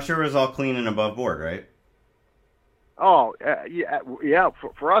 And I'm sure it was all clean and above board, right? Oh, yeah.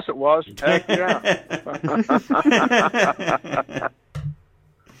 For us, it was. Heck, yeah.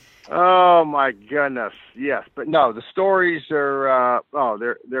 Oh my goodness, yes. But no, the stories are.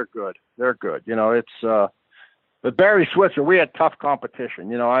 They're good. They're good. It's. But Barry Switzer, we had tough competition.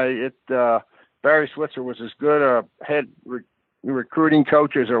 Barry Switzer was as good a head recruiting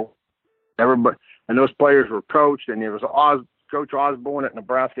coach as everybody, and those players were coached. And it was Coach Osborne at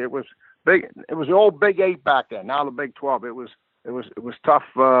Nebraska. It was big. It was the old Big 8 back then. Now the Big 12. It was tough.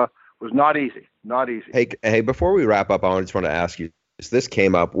 It was not easy. Not easy. Hey, before we wrap up, I just want to ask you. This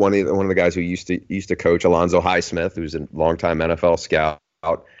came up. One of the guys who used to coach, Alonzo Highsmith, who's a longtime NFL scout.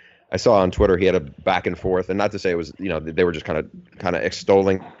 I saw on Twitter he had a back and forth, and not to say it was, they were just kind of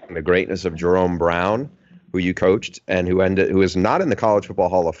extolling the greatness of Jerome Brown, who you coached, and who is not in the College Football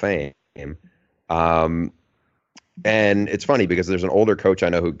Hall of Fame. And it's funny because there's an older coach I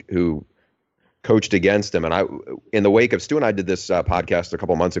know who coached against him, and in the wake of Stu and I did this podcast a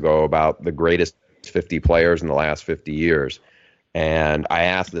couple months ago about the greatest 50 players in the last 50 years, and I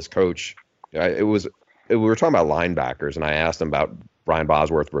asked this coach, we were talking about linebackers, and I asked him about Brian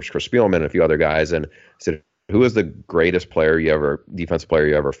Bosworth versus Chris Spielman and a few other guys, and said, who was the greatest defensive player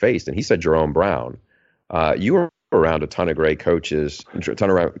you ever faced? And he said Jerome Brown. You were around a ton of great coaches, a ton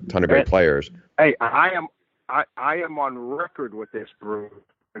of great players. Hey, I am on record with this, Bruce.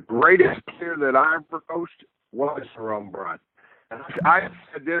 The greatest player that I ever coached was Jerome Brown. And I've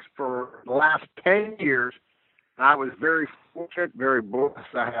said this for the last 10 years, and I was very fortunate, very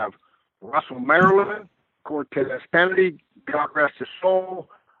blessed. I have Russell Maryland, Cortez Kennedy, God rest his soul,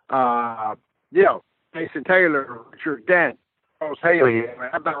 Jason Taylor, Richard Dent, Charles Haley.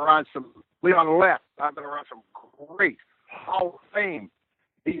 I've been around some Leon Lett. I've been around some great Hall of Fame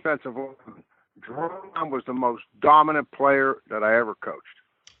defensive linemen. Jerome was the most dominant player that I ever coached.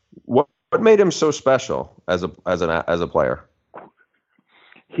 What made him so special as a player?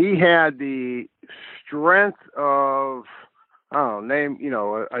 He had the strength of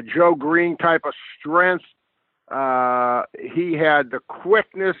a Joe Green type of strength. He had the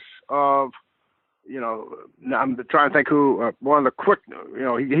quickness of I'm trying to think who one of the quick.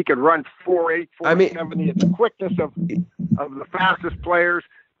 He could run 4.8, 4.7. He had the quickness of the fastest players,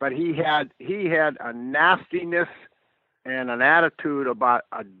 but he had a nastiness and an attitude about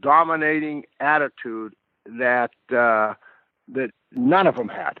a dominating attitude that none of them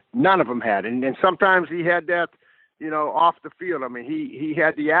had. And sometimes he had that, off the field. I mean, he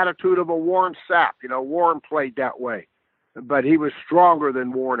had the attitude of a Warren Sapp. Warren played that way, but he was stronger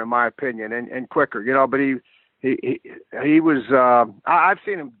than Warren, in my opinion, and quicker. But he was. I've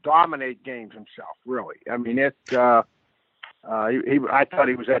seen him dominate games himself. Really, I mean it. I thought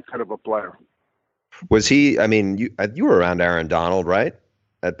he was that kind of a player. Was he? I mean, you were around Aaron Donald, right?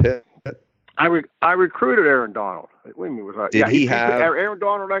 At Pitt. I recruited Aaron Donald. What do you mean, was I? Did he have Aaron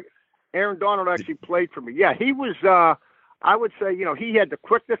Donald? Aaron Donald actually played for me. Yeah, he was. I would say, he had the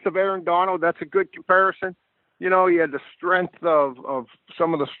quickness of Aaron Donald. That's a good comparison. He had the strength of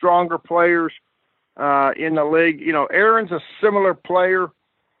some of the stronger players in the league. Aaron's a similar player,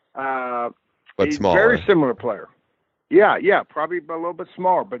 but he's smaller. Very similar player. Yeah, probably a little bit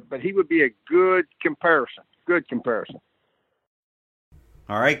smaller, but he would be a good comparison. Good comparison.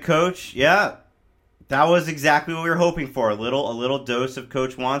 All right, Coach. Yeah, that was exactly what we were hoping for. A little dose of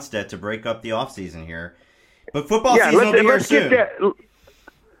Coach Wannstedt to break up the offseason here. But football season will be here soon.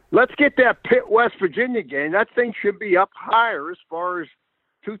 Let's get that Pitt, West Virginia game. That thing should be up higher as far as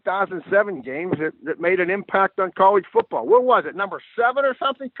 2007 games that made an impact on college football. What was it, number 7 or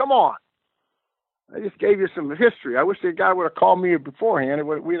something? Come on. I just gave you some history. I wish the guy would have called me beforehand.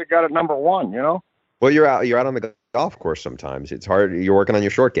 We'd have got it number 1, Well, you're out on the golf course sometimes. It's hard. You're working on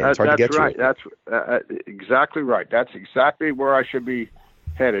your short game. It's hard to get right. to. That's exactly right. That's exactly where I should be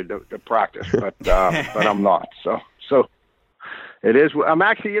headed to practice, but I'm not. So it is. I'm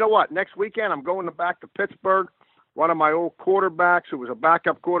actually, next weekend I'm going back to Pittsburgh. One of my old quarterbacks, who was a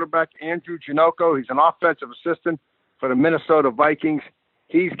backup quarterback, Andrew Janoko. He's an offensive assistant for the Minnesota Vikings.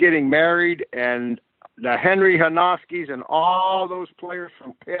 He's getting married, and the Henry Hanoskis and all those players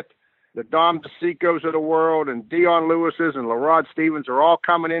from Pitt, the Dom DeSicos of the world, and Dion Lewis's and LaRod Stevens are all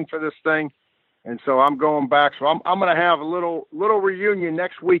coming in for this thing. And so I'm going back. So I'm going to have a little reunion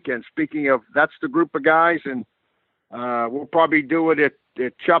next weekend. Speaking of, that's the group of guys, and we'll probably do it at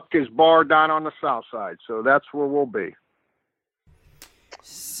Chupka's Bar down on the south side. So that's where we'll be.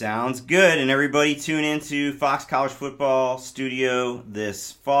 Sounds good. And everybody tune into Fox College Football Studio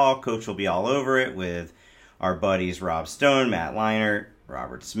this fall. Coach will be all over it with our buddies Rob Stone, Matt Leinart,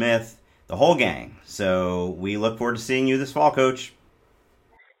 Robert Smith, the whole gang. So we look forward to seeing you this fall, Coach.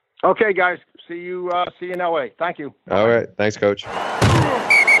 Okay, guys. See you in LA. Thank you. All right. Thanks, Coach.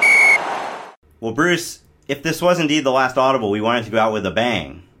 Well, Bruce, if this was indeed the last Audible, we wanted to go out with a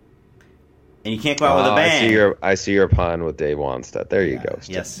bang. And you can't go out with a bang. I see your pun with Dave Wannstedt. There you go.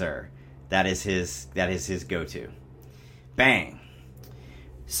 Yes, sir. That is his go-to. Bang.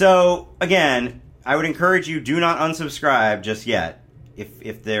 So, again, I would encourage you, do not unsubscribe just yet.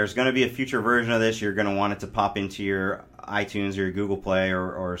 If there's going to be a future version of this, you're going to want it to pop into your iTunes or your Google Play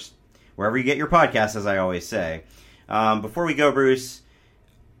or wherever you get your podcasts, as I always say. Before we go, Bruce,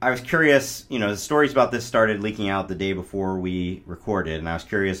 I was curious, the stories about this started leaking out the day before we recorded, and I was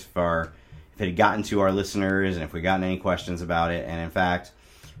curious if it had gotten to our listeners and if we gotten any questions about it. And in fact,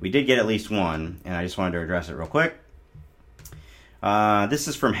 we did get at least one, and I just wanted to address it real quick. This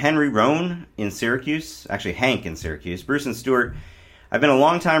is from Henry Rohn in Syracuse. Actually, Hank in Syracuse. Bruce and Stuart, I've been a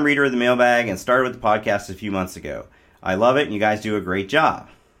long-time reader of the mailbag and started with the podcast a few months ago. I love it, and you guys do a great job.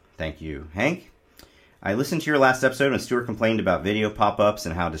 Thank you, Hank. I listened to your last episode when Stuart complained about video pop-ups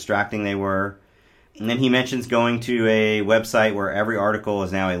and how distracting they were. And then he mentions going to a website where every article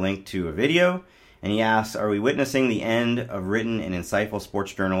is now a link to a video. And he asks, are we witnessing the end of written and insightful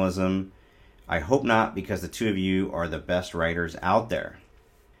sports journalism? I hope not, because the two of you are the best writers out there.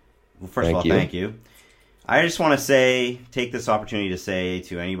 Well, first of all, thank you. I just want to take this opportunity to say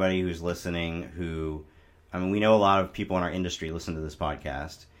to anybody who's listening we know a lot of people in our industry listen to this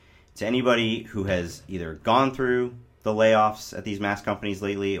podcast. To anybody who has either gone through the layoffs at these mass companies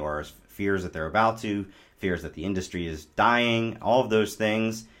lately or fears that they're about to, fears that the industry is dying, all of those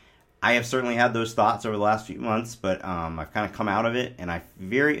things. I have certainly had those thoughts over the last few months, but I've kind of come out of it, and I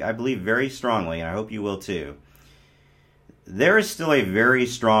believe very strongly, and I hope you will too, there is still a very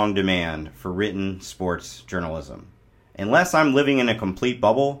strong demand for written sports journalism. Unless I'm living in a complete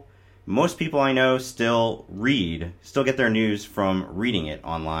bubble, most people I know still get their news from reading it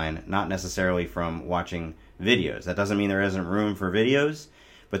online, not necessarily from watching videos. That doesn't mean there isn't room for videos,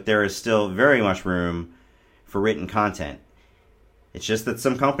 but there is still very much room for written content. It's just that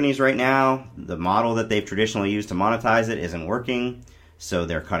some companies right now, the model that they've traditionally used to monetize it isn't working. so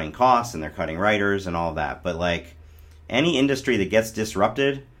they're cutting costs and they're cutting writers and all of that. But like any industry that gets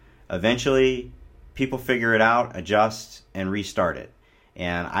disrupted, eventually people figure it out, adjust, and restart it.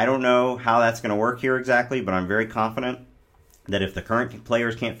 And I don't know how that's going to work here exactly, but I'm very confident that if the current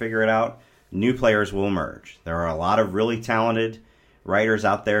players can't figure it out, new players will emerge. There are a lot of really talented writers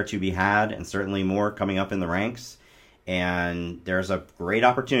out there to be had, and certainly more coming up in the ranks. And there's a great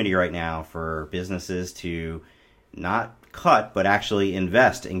opportunity right now for businesses to not cut, but actually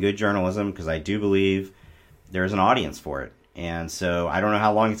invest in good journalism, because I do believe there's an audience for it. And so I don't know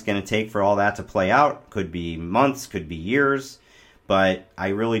how long it's going to take for all that to play out. Could be months, could be years. But I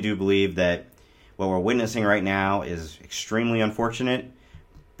really do believe that what we're witnessing right now is extremely unfortunate,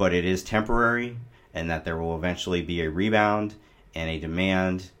 but it is temporary, and that there will eventually be a rebound and a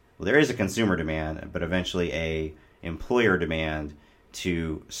demand. Well, there is a consumer demand, but eventually a employer demand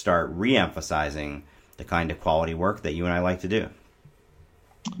to start re-emphasizing the kind of quality work that you and I like to do.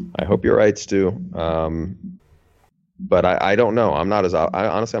 I hope you're right, Stu. But I don't know.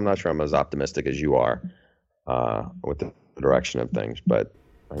 Honestly, I'm not sure I'm as optimistic as you are with the direction of things. But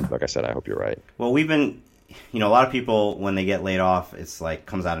like I said, I hope you're right. Well, we've been, a lot of people, when they get laid off, it's like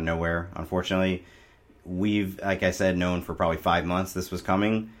comes out of nowhere, unfortunately. We've, like I said, known for probably 5 months this was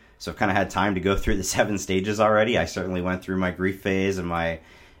coming. So I've kind of had time to go through the 7 stages already. I certainly went through my grief phase and my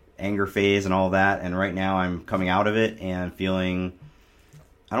anger phase and all that. And right now I'm coming out of it and feeling,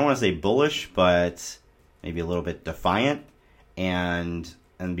 I don't want to say bullish, but maybe a little bit defiant. And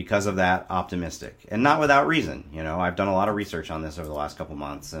because of that, optimistic. And not without reason. I've done a lot of research on this over the last couple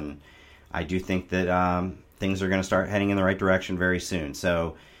months. And I do think that things are going to start heading in the right direction very soon.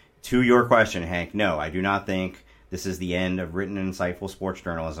 So to your question, Hank, no, I do not think this is the end of written and insightful sports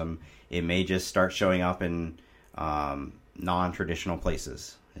journalism. It may just start showing up in non-traditional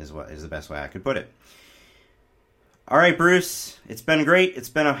places, is the best way I could put it. All right, Bruce, it's been great. It's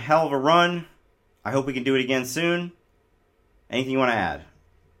been a hell of a run. I hope we can do it again soon. Anything you want to add?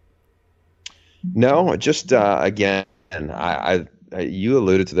 No, just again, you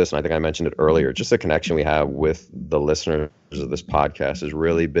alluded to this, and I think I mentioned it earlier. Just the connection we have with the listeners of this podcast has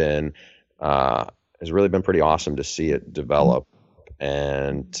really been pretty awesome to see it develop,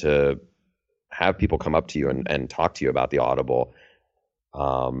 and to have people come up to you and talk to you about the Audible.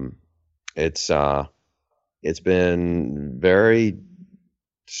 It's been very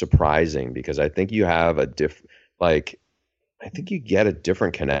surprising, because I think you have I think you get a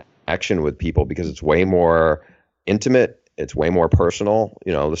different connection with people, because it's way more intimate. It's way more personal.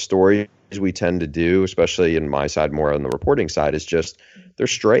 The stories we tend to do, especially in my side, more on the reporting side, is just, they're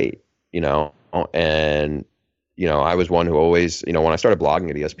straight, and, I was one who always, when I started blogging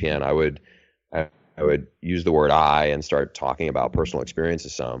at ESPN, I would use the word I and start talking about personal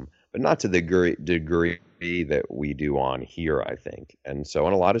experiences but not to the degree that we do on here, I think. And so,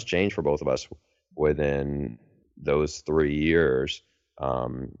 and a lot has changed for both of us within those 3 years.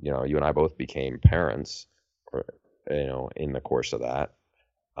 You and I both became parents, in the course of that,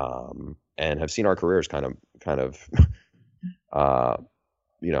 and have seen our careers kind of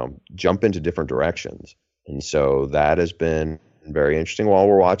jump into different directions. And so that has been very interesting, while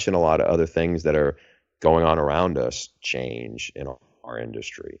we're watching a lot of other things that are going on around us change in our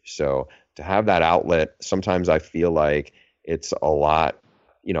industry. So to have that outlet, sometimes I feel like it's a lot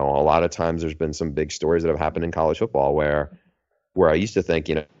of times there's been some big stories that have happened in college football where I used to think,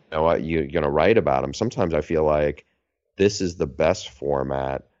 you're going to write about them. Sometimes I feel like this is the best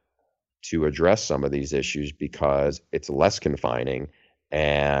format to address some of these issues, because it's less confining,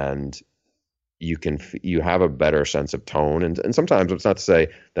 and you have a better sense of tone. And sometimes it's not to say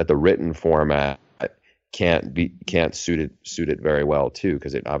that the written format can't suit it very well too,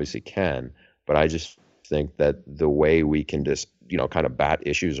 because it obviously can. But I just think that the way we can just kind of bat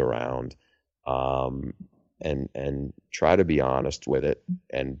issues around, and try to be honest with it,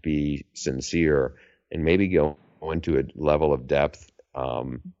 and be sincere, and maybe go into a level of depth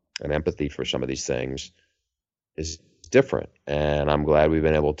and empathy for some of these things, is different. And I'm glad we've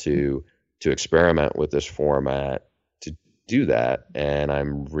been able to experiment with this format to do that. And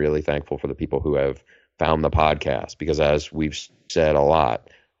I'm really thankful for the people who have found the podcast, because as we've said a lot,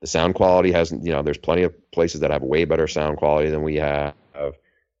 the sound quality hasn't, there's plenty of places that have way better sound quality than we have.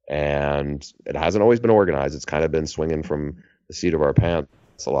 And it hasn't always been organized. It's kind of been swinging from the seat of our pants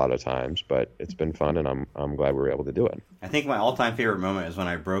a lot of times, but it's been fun, and I'm glad we were able to do it. I think my all-time favorite moment is when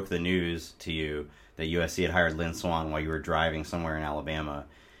I broke the news to you that USC had hired Lynn Swann while you were driving somewhere in Alabama,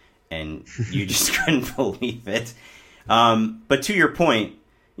 and you just couldn't believe it. But to your point,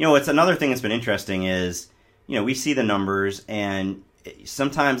 it's another thing that's been interesting is, we see the numbers, and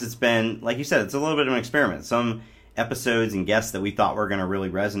sometimes it's been, like you said, it's a little bit of an experiment. Some episodes and guests that we thought were going to really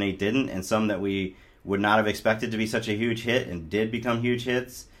resonate didn't, and some that we would not have expected to be such a huge hit and did become huge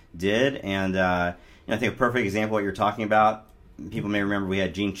hits did. And I think a perfect example of what you're talking about, people may remember we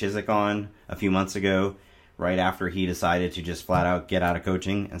had Gene Chizik on a few months ago, right after he decided to just flat out get out of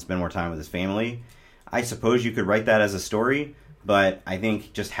coaching and spend more time with his family. I suppose you could write that as a story, but I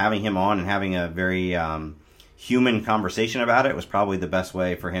think just having him on and having a very human conversation about it was probably the best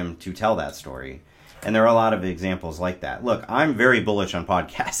way for him to tell that story. And there are a lot of examples like that. Look, I'm very bullish on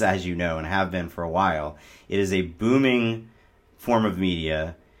podcasts, as you know, and have been for a while. It is a booming form of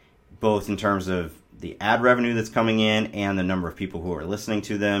media, both in terms of the ad revenue that's coming in and the number of people who are listening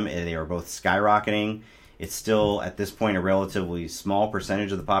to them. They are both skyrocketing. It's still, at this point, a relatively small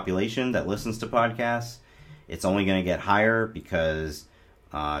percentage of the population that listens to podcasts. It's only going to get higher because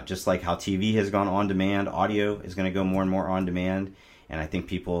just like how TV has gone on demand, audio is going to go more and more on demand. And I think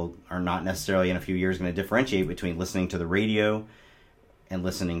people are not necessarily in a few years going to differentiate between listening to the radio and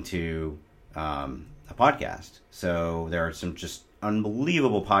listening to a podcast. So there are some just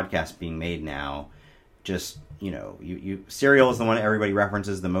unbelievable podcasts being made now. Just, Serial is the one everybody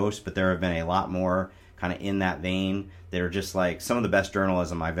references the most, but there have been a lot more kind of in that vein that are just like some of the best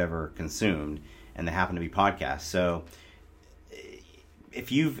journalism I've ever consumed, and they happen to be podcasts. So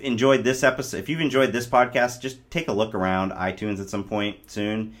if you've enjoyed this episode, if you've enjoyed this podcast, just take a look around iTunes at some point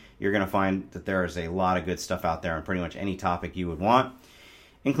soon. You're going to find that there is a lot of good stuff out there on pretty much any topic you would want,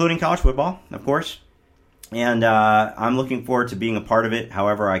 including college football, of course. And I'm looking forward to being a part of it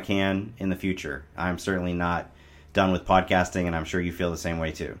however I can in the future. I'm certainly not done with podcasting, and I'm sure you feel the same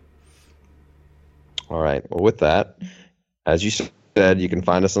way too. All right. Well, with that, as you said, you can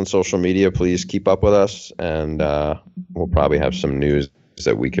find us on social media. Please keep up with us, and we'll probably have some news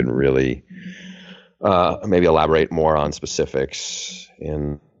that we can really maybe elaborate more on specifics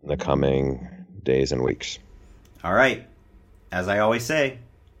in the coming days and weeks. All right. As I always say,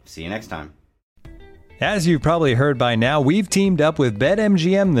 see you next time. As you've probably heard by now, we've teamed up with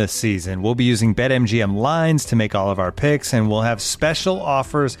BetMGM this season. We'll be using BetMGM lines to make all of our picks, and we'll have special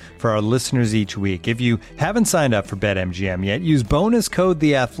offers for our listeners each week. If you haven't signed up for BetMGM yet, use bonus code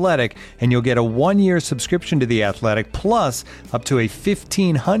The Athletic, and you'll get a 1-year subscription to The Athletic, plus up to a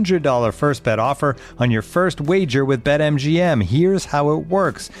 $1,500 first bet offer on your first wager with BetMGM. Here's how it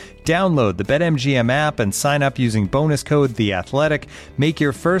works. Download the BetMGM app and sign up using bonus code The Athletic. Make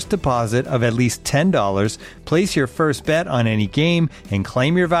your first deposit of at least $10. Place your first bet on any game and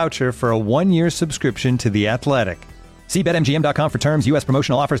claim your voucher for a 1-year subscription to The Athletic. See BetMGM.com for terms. U.S.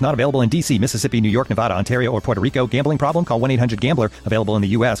 promotional offers not available in D.C., Mississippi, New York, Nevada, Ontario, or Puerto Rico. Gambling problem? Call 1-800-GAMBLER. Available in the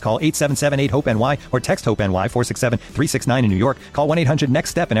U.S. Call 877-8-HOPE-NY or text HOPE-NY 467-369 in New York. Call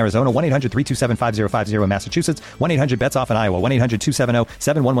 1-800-NEXT-STEP in Arizona. 1-800-327-5050 in Massachusetts. 1-800-BETS-OFF in Iowa.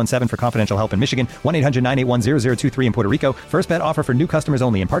 1-800-270-7117 for confidential help in Michigan. 1-800-981-0023 in Puerto Rico. First bet offer for new customers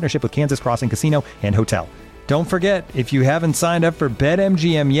only in partnership with Kansas Crossing Casino and Hotel. Don't forget, if you haven't signed up for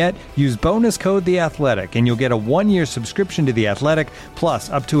BetMGM yet, use bonus code The Athletic, and you'll get a 1-year subscription to The Athletic, plus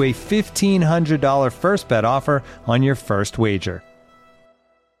up to a $1,500 first bet offer on your first wager.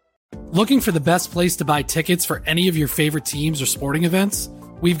 Looking for the best place to buy tickets for any of your favorite teams or sporting events?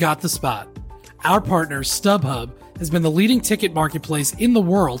 We've got the spot. Our partner, StubHub, has been the leading ticket marketplace in the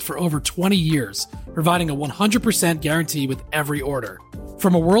world for over 20 years, providing a 100% guarantee with every order.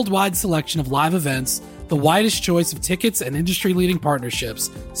 From a worldwide selection of live events, the widest choice of tickets and industry-leading partnerships,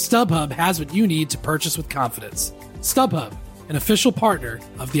 StubHub has what you need to purchase with confidence. StubHub, an official partner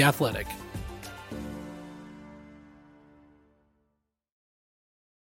of The Athletic.